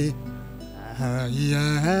Zimbabwe.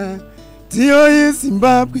 Tiyo hii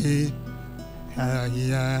Zimbabwe.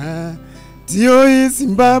 Tiyo hii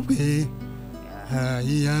Zimbabwe.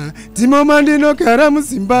 Timoma ndinogara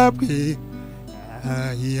muZimbabwe.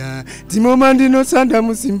 Timoma ndinoshanda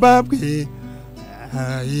muZimbabwe.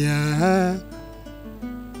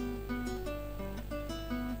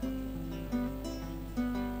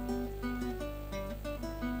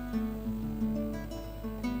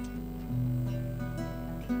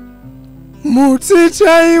 Muti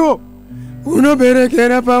chaiwo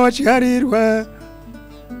unoberekera pawatyarirwa.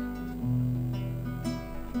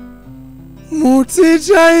 Muti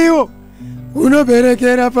chaiwo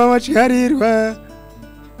unoberekera pawatyarirwa.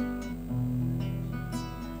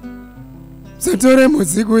 Satore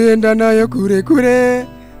mudzi kuenda nayo kure kure.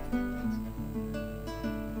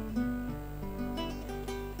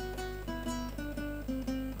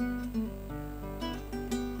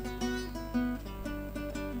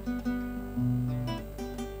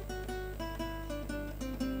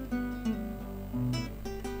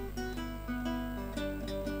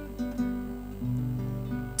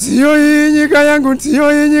 Tiyo hii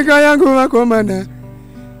nyika yangu vakomana.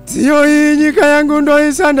 Tiyo hii nyika yangu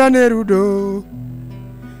ndoishanda nerudo.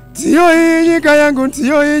 Tiyo hii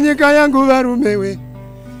nyika yangu varumewe.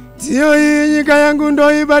 Tiyo hii nyika yangu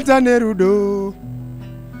ndoibata nerudo.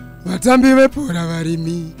 Vatambi vepora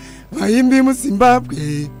varimi, vaimbi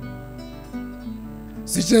muZimbabwe.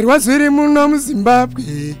 Zvicherwa zviri muno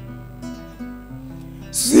muZimbabwe.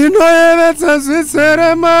 Zvinoyevedza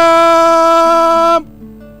zviserema.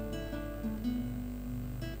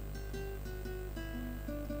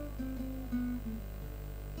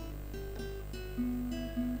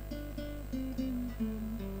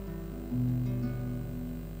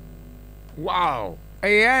 Wow.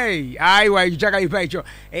 Aiwa ichakaipa icho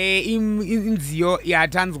inziyo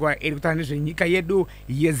yatanzwa iri kutaura nezvenyika yedu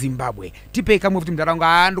yeZimbabwe. Tipei kamwe kuti mudhara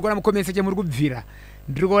wangu ndikuona mukomense chemuri kubvira.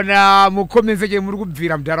 Ndikuona mukomense chemuri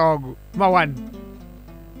kubvira mudhara wangu. Ma1.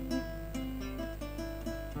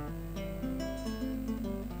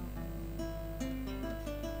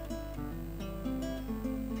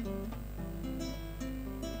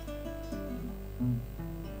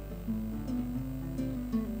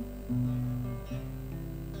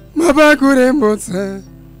 Mabakure mbotsa.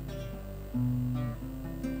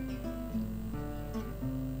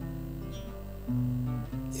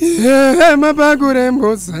 Mabakure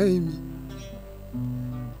mbotsa imi.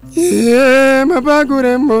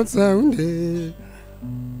 Mabakure mbotsa unde.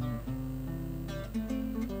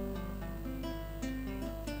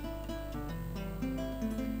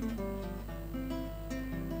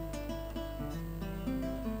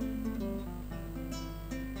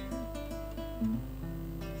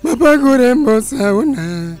 Mabakure mbotsa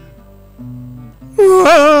una.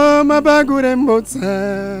 Mabakure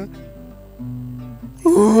mbotsa.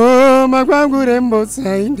 Mabakure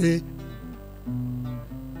mbotsa inde.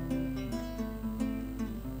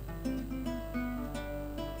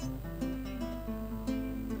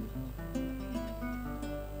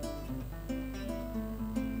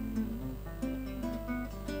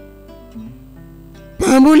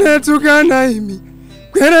 pamunetuka naimi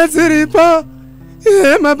kwere dziripo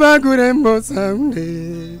mapagure mbotsaunde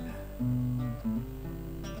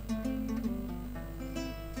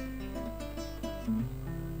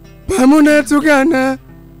pamunetukana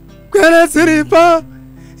kwere dziripo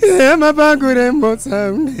mapagure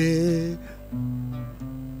mbotsaunde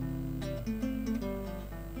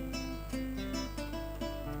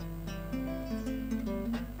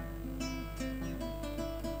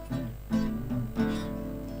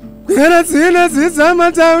kwere dzine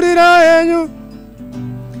dzidzamatauriro enyu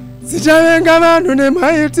dzichavenga vanhu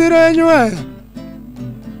nemaitiro enyu aya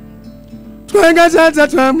twanga tata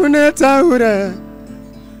twamunetaura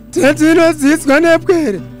tetinodzidzwa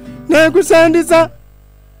nepwere nekushandisa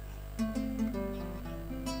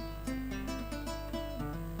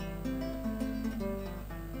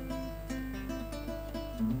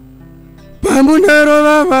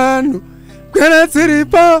pamunerova vanhu kwere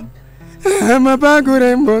dziripo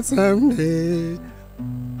mapagure mbotsaunde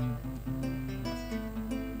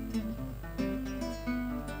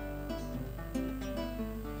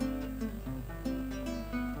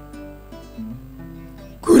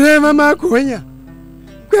kurema makonya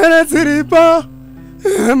kwere dziripo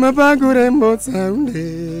mapagure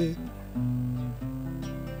mbotsaunde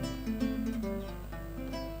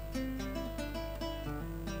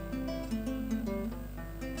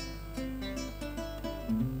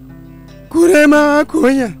kurema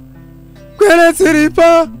makonya kwere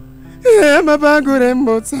dziripo mapagure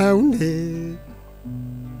mbotsaunde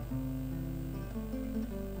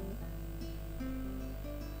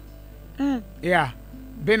yeah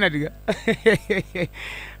Benard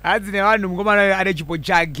hadzine vanhu mukomana ane chipo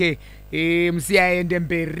chake musiyaende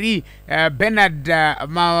mberi Benard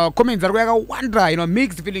macomments ari kuyakawanda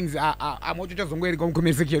mixed feelings amochochazongweri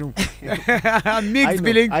comment section mixed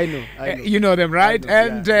feelings I know. You know them right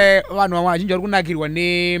and yeah. vanhu vamwe vazhinji vari kunakirwa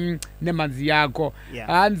nemhanzi yako Yeah.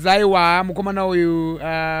 hanzi aiwa mukomana uyu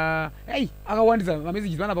hey akawandisa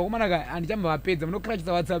mamessages vana vakomana handichambavapedza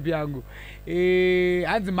munokrachisa WhatsApp yangu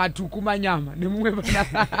hanzi matuku manyama nemumwe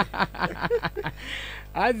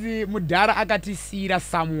hanzi mudhara akatisiyira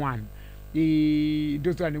someone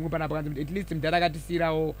ndosora nemwe panapa kanzi at least mudhara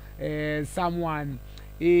akatisiyirawo someone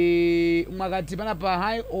umwe akati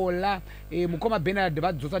panapa hi ola mukoma Benard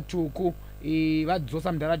vadzosa Tuku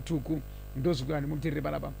vadzosa mudhara Tuku ndozvikura nemuterere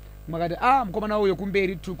panapa umwe akati mukomana uyo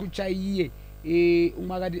kumberi Tuku chaiye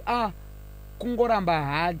umwe akati kungoramba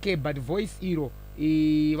hake but voice iro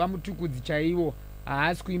vamutukudzi chaivo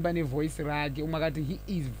haasi kuimba nevoice rake umwe akati he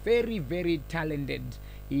is very very talented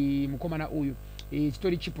mukomana uyu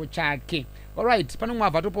chitori chipo chake alright pano mwe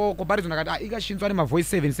abvatopo comparison akati ikashinzwa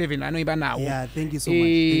nemavoice 77 anoimba nawo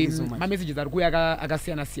mamessages ari kuuya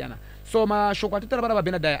akasiyana-siyana so mashoko atitara pana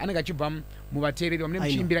paBenard anenge achibva muvateereri vamune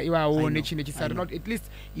muchiimbira ivawo nechine chisari not at least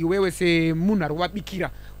iwewe semunhu ari kuvabikira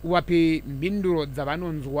uvape mhinduro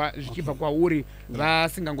dzavanonzwa zvichibva kwauri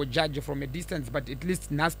vasingangojaji from a distance but at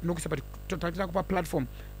least nhasi tinokuisa tatira kupa platform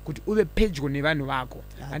kuti uve pedyo nevanhu vako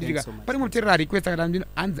handika pane mumwe muteerera request akati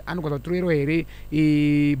hanzi anogwaza kutorero here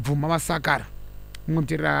bvuma masakara mumwe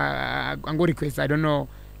muteerera ango request I don't know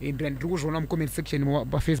ndiri kuzviona mucomment section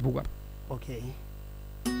pafacebook apa okay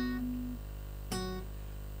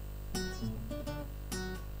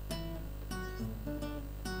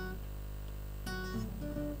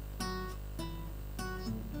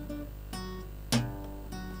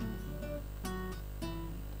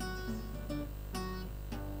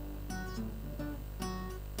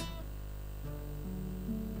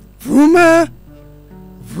Vuma,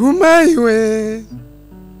 vuma iwe,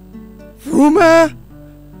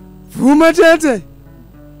 vuma tete,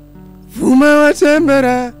 vuma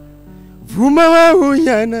watembera, vuma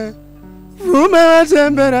waunyana, vuma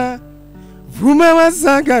watembera, vuma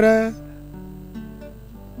wasakara.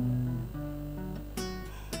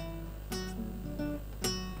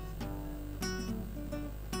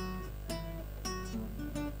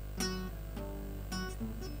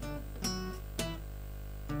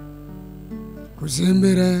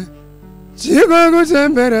 Kutembera, chiko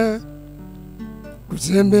kutembera,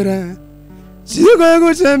 kutembera, chiko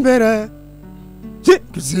kutembera,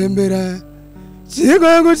 kutembera,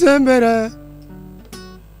 chiko kutembera.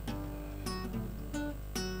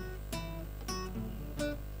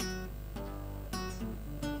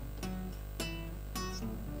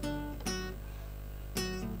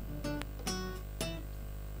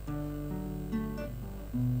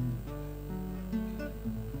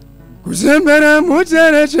 Kutembera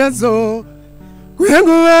mucherechedzo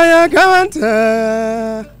kwenguva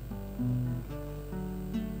yakawanda.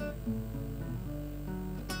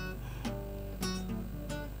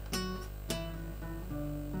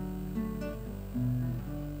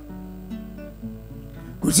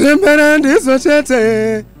 kuchembera ndizo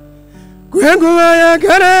chete kwenguva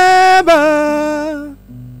yakareba.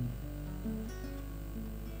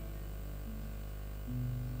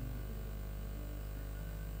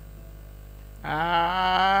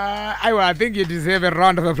 I think you deserve a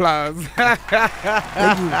round of applause. Thank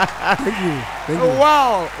you.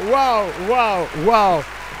 Wow.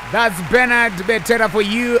 That's Benard Betera for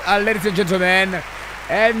you, ladies and gentlemen.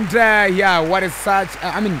 And yeah, what is such,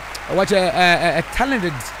 what a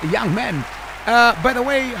talented young man. By the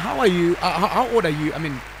way, how are you? How old are you?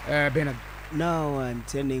 Benard. Now I'm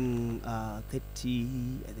turning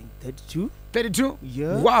 30, I think 32. 32?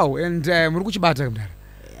 Yeah. Wow. And Murukuchibata.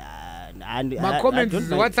 And my comments,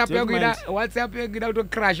 WhatsApp yangu to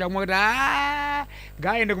crash. I'm like,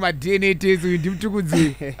 guy into my DNA test with him Tuku.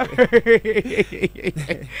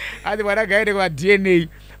 I think what I got about DNA,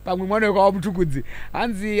 but we want to go to Tuku.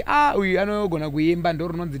 And the we are not gonna go in band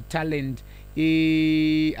or not the talent.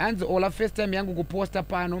 And the all first time yangu go post up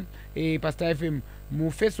pano, Pastor FM. Mu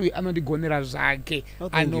face we ano ndigonera zvake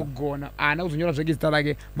anogona ana uzonyora zvake zita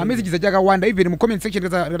rake ma messages achakawanda even mu comment section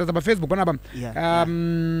rata pa Facebook panapa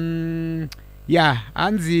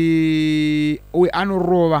anzi we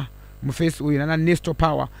anorova mu face we nana Nesto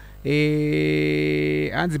Power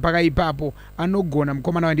anzi paka ipapo anogona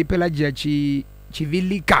mukomana wa ndipelagia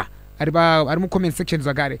chivilika ari mu comment section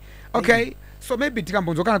zvakare. Okay, so maybe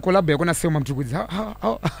tikambonzo kana collab yakona sema mtukudzi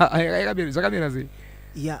how zvakabira sei.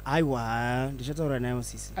 Yeah, aiwa ndichataura nayo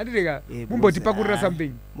sisi. Adireka mumboti pakurira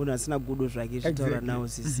something. Munhu asina gudo zvake ndichataura nayo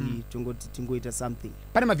sisi tongoti tingoita something.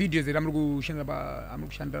 Pane ma videos era muri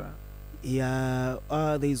kushandira. Yeah,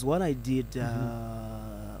 there is one I did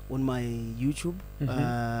on my YouTube.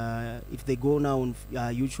 If they go now on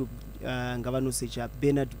YouTube, ngavano search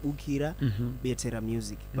Benard Bukira Betera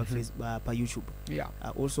Music pa YouTube. Yeah.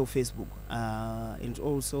 Also Facebook. And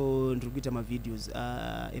also ndikuita ma videos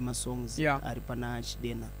ema songs ari pana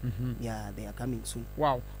chidena. Yeah, they are coming soon.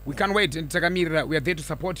 Wow. We can't wait. And Takamira, we are there to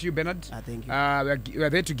support you, Benard. Thank you. We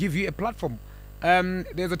are there to give you a platform.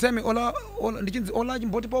 There's a time ola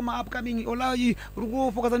mboti ma upcoming ola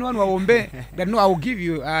rugo focus on one waombe that no I will give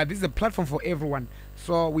you this is a platform for everyone,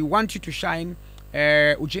 so we want you to shine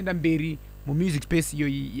uchenda mberi mu music space yo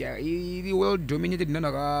the world dominated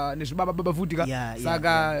nana nezvibaba futika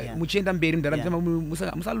saka muchenda mberi ndaratema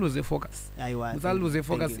musalose focus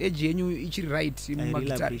edge yenyu ichiri right mu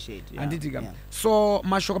market anditika so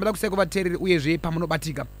mashoko bada kuseka vatereri uyezve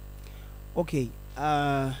pamunobatika. Okay,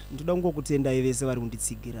 ndoda ngokutenda vese vari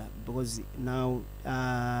kunditsigira because now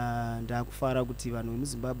ndakufara kuti vanhu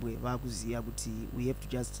vemuZimbabwe vakuziva kuti we have to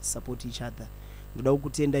just support each other. Ndoda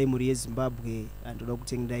kutendai muri yeZimbabwe, ndoda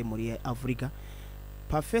kutendai muri yeAfrica.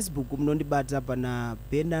 Pa Facebook munondibata pana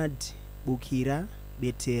Benard Bukira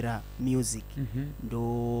Betera Music.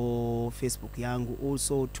 Ndo Facebook yangu,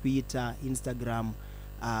 also Twitter, Instagram,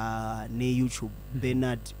 ne YouTube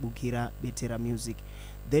Benard Bukira Betera Music.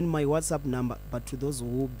 Then my WhatsApp number, but to those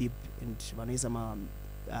who beep and Vanessa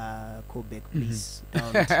call back, please.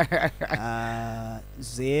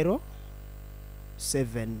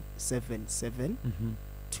 0777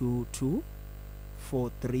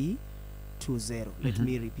 224320. Let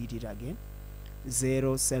me repeat it again.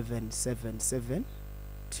 0777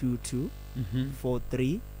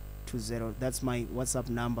 224320. That's my WhatsApp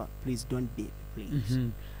number. Please don't beep, please.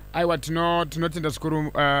 Aiwa tinotenda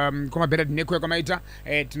zvikuru koma Benard neko yakamaita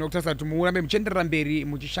tinokutasa tumurambe muchenderera mberi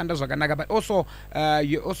muchishanda zvakanaka, but also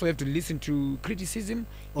you also have to listen to criticism.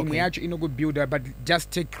 Imwe yacho inokubuilda, but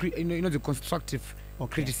just take the constructive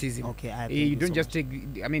criticism. You don't just take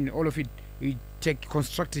all of it. You take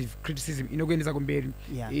constructive criticism inokuendesa kumberi.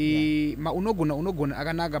 Unogona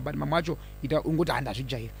akanaka, but mamwe acho ita ungoti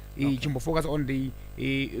handazvijaira chimbo focus on the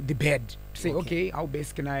bad to say okay, how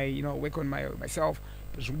best can I work on myself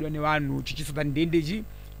zvikudiwa nevanhu chichisota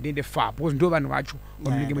ndende fa because ndo vanhu vacho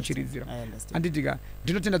vamunenge muchiridzira. Anditika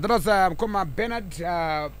ndinotenda dzarasa mukoma Benard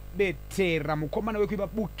Betera mukomana wekuipa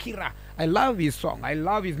Bukira. I love his song, I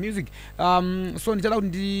love his music. So ndichada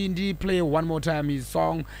kuti ndi play one more time his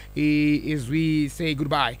song as we say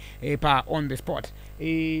goodbye pa on the spot.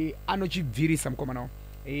 Anochibvirisa mukomanawo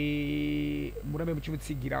murambe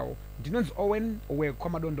muchimutsigirawo. Ndinonzi Owen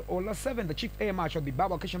wekwamadondo Ola7, the chief air marshal, the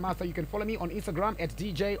Baba Kisha Master. You can follow me on Instagram at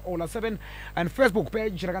DJ Ola7 and Facebook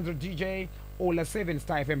page Rakanzo DJ Ola7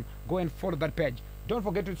 Star FM. Go and follow that page. Don't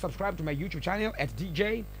forget to subscribe to my YouTube channel at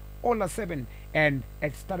DJ Ola7 and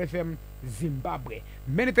at Star FM Zimbabwe.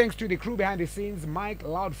 Many thanks to the crew behind the scenes, Mike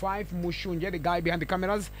Loud5 Mushunje, the guy behind the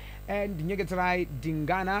cameras, and Nyegetrai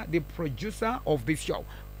Dingana, the producer of this show.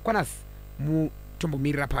 Kwanas mu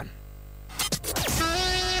tombomirira pano.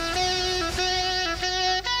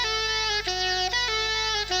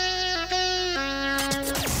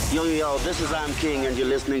 Yo, this is I'm King, and you're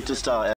listening to Star